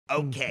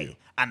Okay,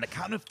 on the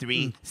count of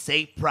three,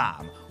 say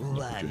prom.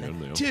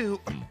 1, 2.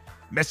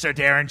 Mr.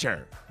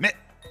 Derringer.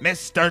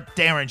 Mr.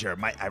 Derringer,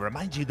 I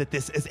remind you that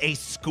this is a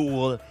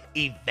school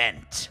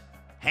event.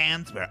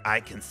 Hands where I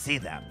can see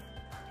them.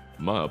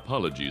 My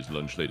apologies,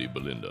 Lunch Lady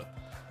Belinda.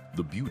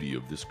 The beauty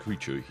of this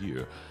creature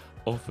here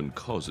often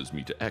causes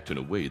me to act in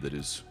a way that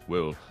is,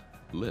 well,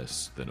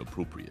 less than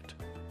appropriate.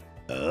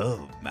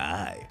 Oh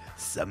my,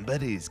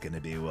 somebody's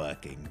gonna be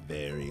walking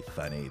very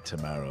funny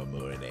tomorrow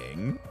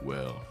morning.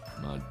 Well,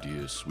 my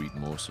dear sweet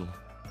morsel,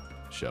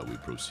 shall we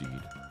proceed?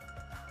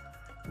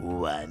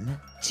 1,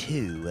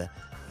 2,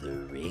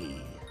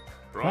 3.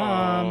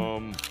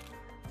 Prom!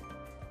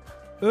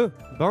 Oh,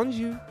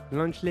 bonjour,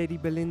 Lunch Lady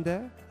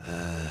Belinda.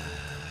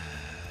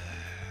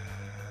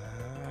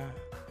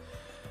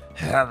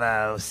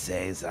 Hello,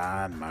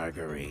 Cezanne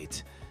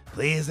Marguerite.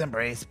 Please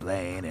embrace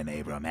Blaine in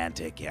a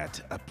romantic yet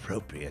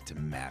appropriate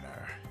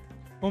manner.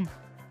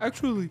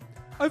 Actually,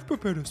 I've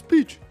prepared a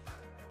speech.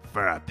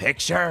 For a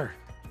picture?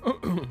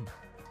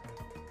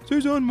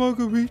 Cezanne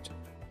Marguerite,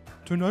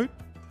 tonight,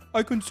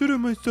 I consider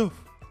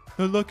myself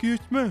the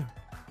luckiest man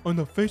on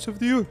the face of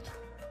the earth.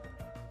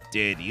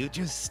 Did you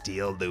just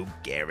steal Lou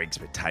Gehrig's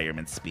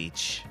retirement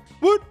speech?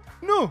 What?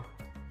 No,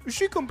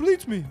 she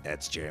completes me.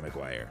 That's Jerry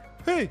Maguire.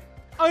 Hey,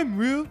 I'm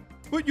real.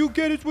 What you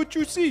get is what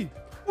you see.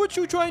 What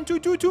you trying to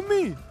do to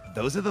me?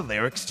 Those are the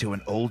lyrics to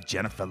an old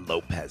Jennifer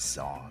Lopez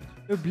song.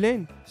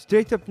 Blaine,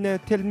 straight up now,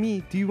 tell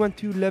me, do you want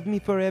to love me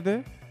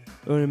forever?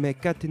 Or am I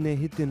caught in a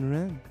hit and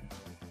run?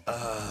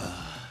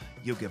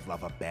 You give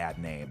love a bad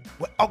name.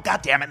 Oh,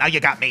 goddammit, now you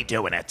got me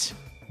doing it.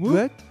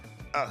 What?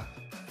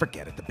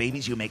 Forget it. The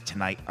babies you make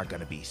tonight are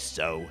gonna be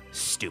so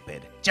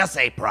stupid. Just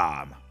say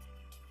prom.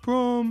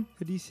 Prom.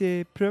 How do you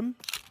say prom?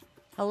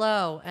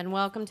 Hello, and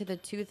welcome to the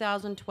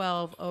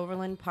 2012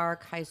 Overland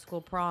Park High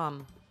School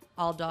Prom.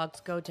 All dogs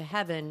go to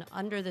heaven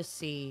under the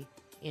sea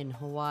in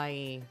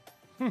Hawaii.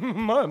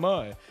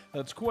 My,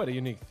 that's quite a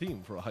unique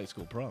theme for a high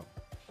school prom.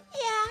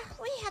 Yeah,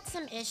 we had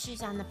some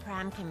issues on the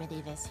prom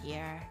committee this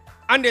year.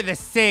 Under the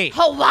sea.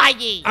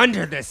 Hawaii!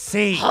 Under the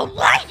sea.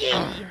 Hawaii!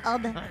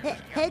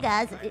 Hey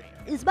guys,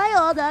 is my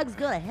All Dogs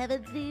Go to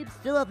Heaven theme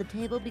still on the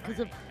table? Because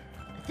I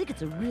think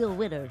it's a real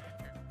winner.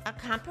 A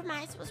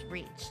compromise was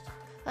reached.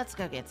 Let's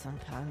go get some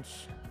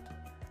punch.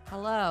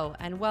 Hello,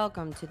 and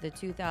welcome to the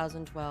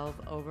 2012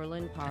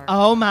 Overland Park.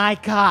 Oh my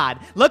God,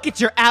 look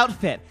at your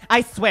outfit.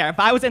 I swear, if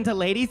I was into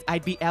ladies,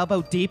 I'd be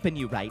elbow deep in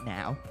you right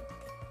now.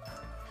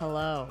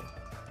 Hello.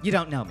 You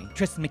don't know me,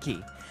 Tristan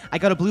McKee. I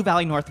go to Blue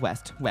Valley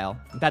Northwest. Well,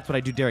 that's what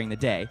I do during the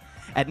day.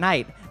 At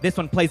night, this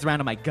one plays around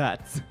in my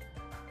guts.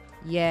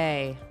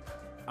 Yay.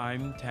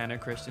 I'm Tanner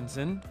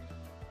Christensen.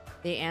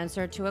 The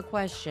answer to a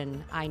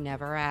question I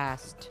never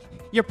asked.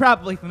 You're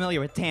probably familiar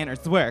with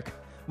Tanner's work.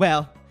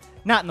 Well,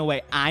 not in the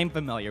way I'm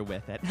familiar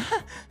with it.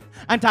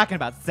 I'm talking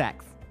about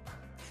sex.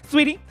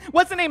 Sweetie,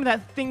 what's the name of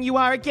that thing you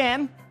are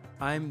again?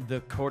 I'm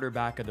the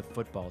quarterback of the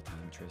football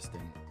team,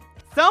 Tristan.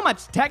 So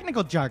much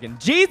technical jargon.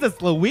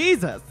 Jesus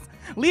Louises.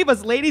 Leave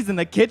us ladies in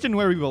the kitchen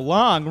where we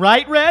belong,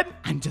 right, Red?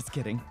 I'm just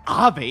kidding.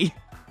 Avi.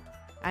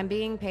 I'm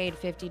being paid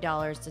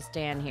 $50 to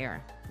stand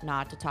here,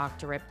 not to talk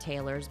to Rip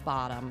Taylor's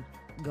bottom.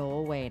 Go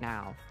away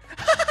now.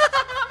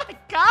 Oh my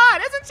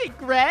God, isn't she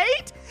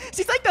great?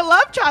 She's like the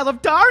love child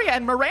of Daria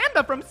and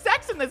Miranda from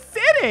Sex and the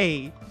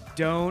City.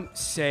 Don't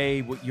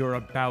say what you're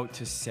about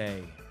to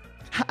say.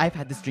 I've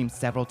had this dream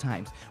several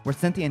times where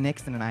Cynthia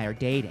Nixon and I are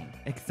dating,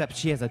 except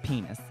she has a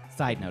penis.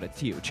 Side note, it's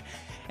huge.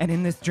 And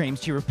in this dream,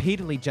 she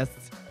repeatedly just...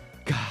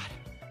 God,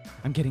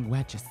 I'm getting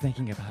wet just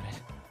thinking about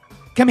it.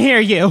 Come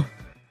here, you!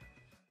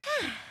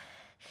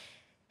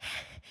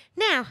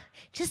 Now,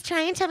 just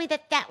try and tell me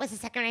that was a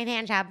second-rate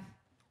hand job.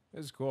 It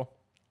was cool.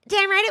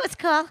 Damn right it was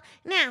cool.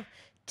 Now,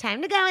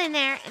 time to go in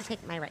there and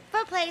take my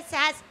rightful place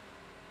as...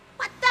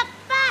 What the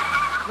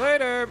fuck?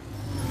 Later.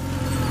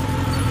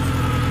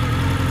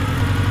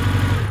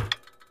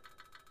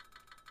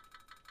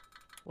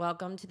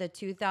 Welcome to the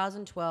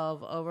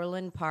 2012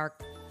 Overland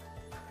Park.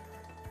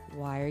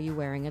 Why are you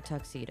wearing a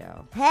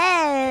tuxedo?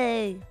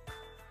 Hey!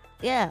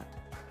 Yeah.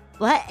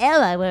 Why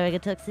am I wearing a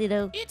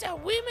tuxedo? It's a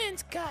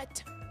women's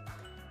cut.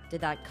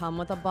 Did that come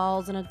with a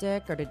balls and a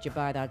dick, or did you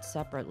buy that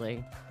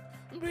separately?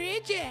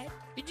 Bridget,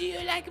 do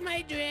you like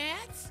my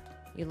dress?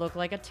 You look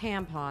like a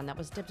tampon that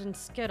was dipped in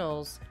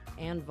Skittles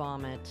and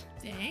vomit.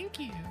 Thank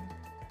you.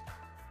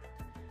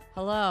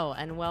 Hello,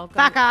 and welcome.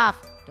 Fuck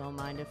off. Don't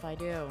mind if I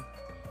do.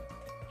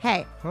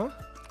 Hey. Huh?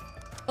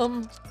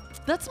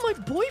 That's my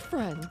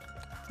boyfriend.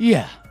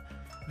 Yeah,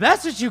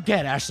 that's what you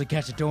get, Ashley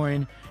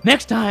Cacciatorian.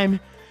 Next time,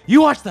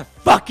 you watch the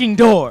fucking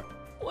door.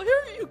 Why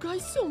are you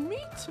guys so mean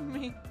to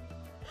me?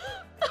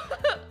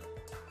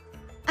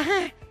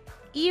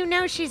 You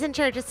know she's in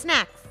charge of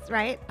snacks,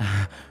 right?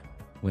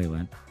 Wait,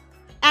 what?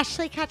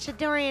 Ashley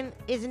Cacciatorian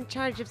is in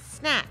charge of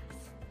snacks.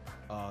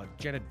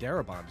 Janet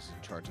Darabont is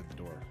in charge of the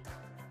door.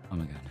 Oh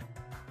my God,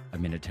 I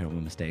made a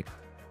terrible mistake.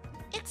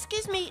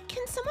 Excuse me,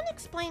 can someone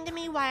explain to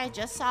me why I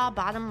just saw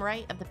bottom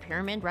right of the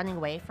pyramid running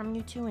away from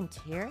you two in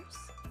tears?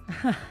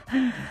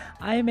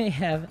 I may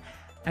have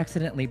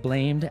accidentally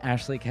blamed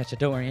Ashley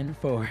Ketchadorian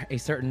for a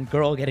certain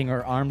girl getting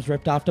her arms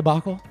ripped off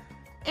debacle?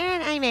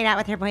 And I made out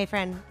with her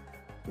boyfriend.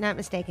 Not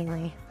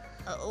mistakenly.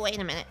 Wait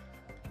a minute.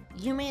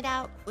 You made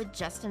out with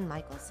Justin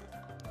Michelson?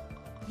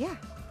 Yeah.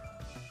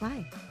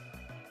 Why?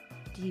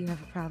 Do you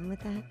have a problem with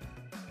that?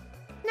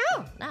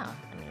 No.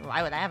 I mean,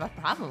 why would I have a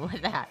problem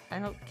with that? I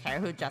don't care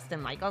who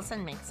Justin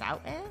Michelson makes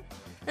out with.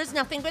 There's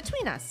nothing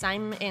between us.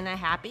 I'm in a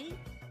happy,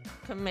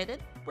 committed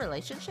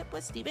relationship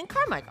with Stephen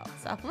Carmichael,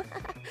 so.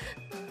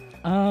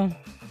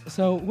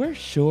 So we're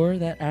sure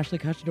that Ashley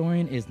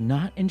Ketchadorian is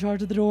not in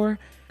charge of the door?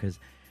 Because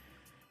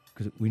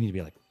we need to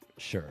be like,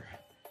 sure.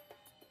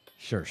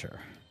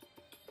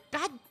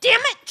 God damn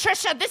it,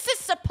 Trisha! This is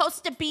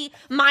supposed to be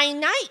my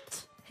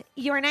night!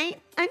 Your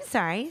night? I'm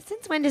sorry.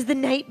 Since when does the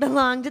night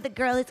belong to the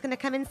girl who's going to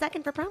come in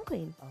second for prom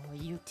queen? Oh,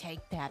 you take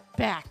that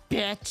back,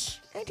 bitch.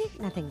 I take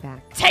nothing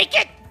back. Take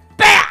it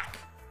back!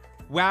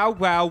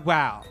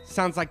 Wow.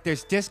 Sounds like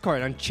there's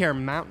discord on Chair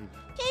Mountain.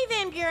 Hey,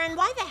 Van Buren,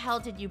 why the hell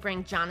did you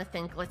bring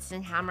Jonathan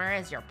Glitzenhammer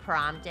as your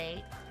prom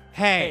date?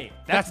 Hey,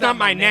 that's not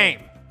my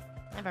name.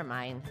 Never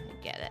mind.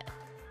 I get it.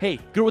 Hey,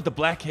 girl with the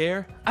black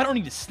hair, I don't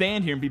need to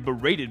stand here and be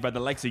berated by the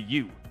likes of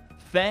you.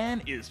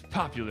 Than is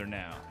popular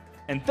now.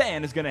 And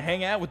Than is gonna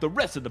hang out with the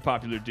rest of the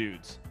popular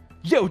dudes.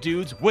 Yo,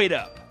 dudes, wait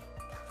up.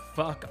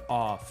 Fuck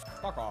off.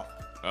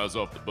 How's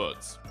off the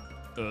butts?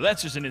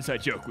 That's just an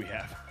inside joke we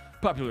have.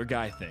 Popular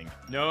guy thing.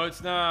 No,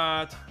 it's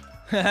not.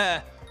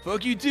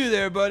 Fuck you too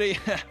there, buddy.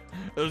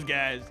 Those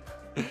guys.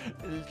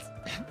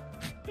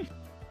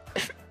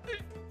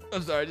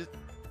 I'm sorry,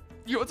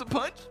 you want some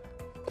punch?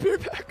 I'll be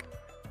right back.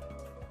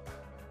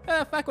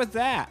 The fuck was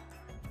that?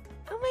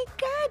 Oh my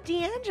God,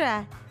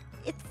 Deandra.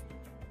 It's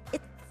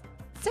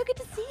so good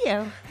to see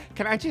you.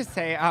 Can I just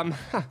say,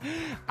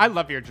 I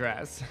love your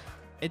dress.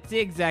 It's the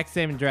exact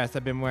same dress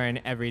I've been wearing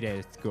every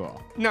day to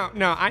school. No,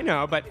 I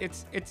know, but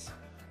it's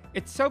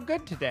so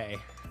good today.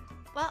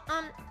 Well,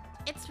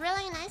 it's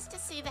really nice to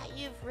see that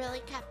you've really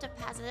kept a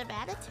positive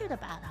attitude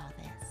about all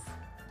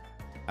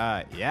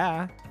this.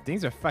 Yeah.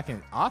 Things are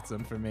fucking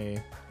awesome for me.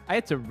 I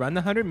had to run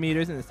the 100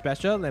 meters in the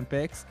Special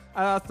Olympics.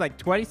 I lost like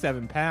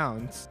 27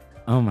 pounds.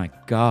 Oh my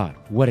God,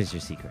 what is your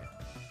secret?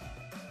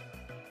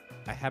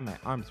 I had my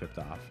arms ripped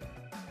off.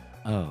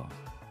 Oh,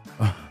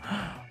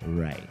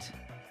 right.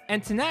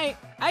 And tonight,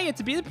 I get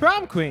to be the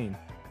prom queen.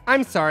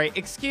 I'm sorry,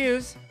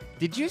 excuse.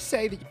 Did you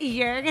say that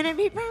you're gonna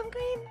be prom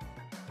queen?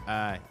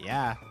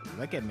 Yeah.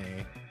 Look at me.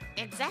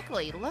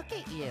 Exactly, look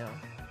at you.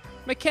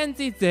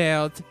 Mackenzie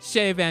Zales,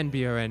 Shay Van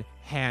Buren,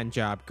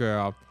 handjob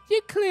girl.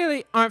 You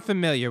clearly aren't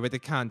familiar with the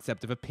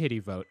concept of a pity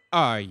vote,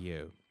 are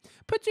you?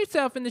 Put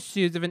yourself in the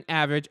shoes of an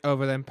average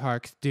Overland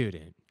Park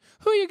student.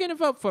 Who are you gonna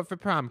vote for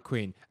prom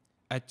queen?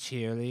 A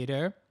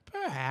cheerleader?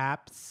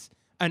 Perhaps.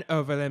 An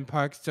Overland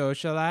Park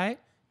socialite?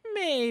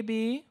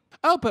 Maybe.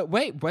 Oh, but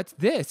wait, what's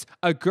this?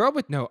 A girl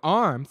with no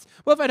arms?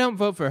 Well, if I don't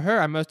vote for her,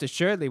 I most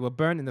assuredly will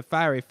burn in the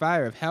fiery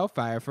fire of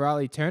hellfire for all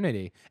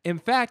eternity. In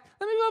fact,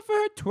 let me vote for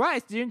her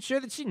twice to ensure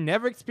that she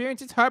never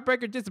experiences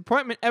heartbreak or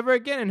disappointment ever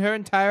again in her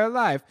entire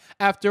life.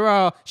 After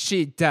all,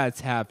 she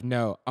does have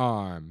no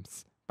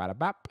arms.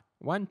 Bada-bop.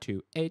 1,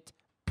 2, 8.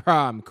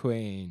 Prom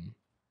queen.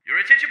 Your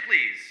attention,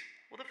 please.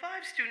 Will the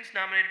 5 students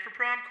nominated for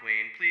prom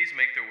queen please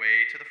make their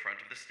way to the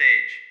front of the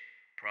stage?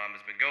 Prom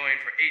has been going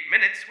for 8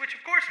 minutes, which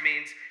of course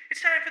means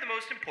it's time for the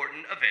most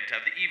important event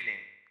of the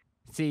evening.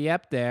 See you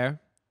up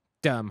there,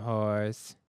 dumb whores.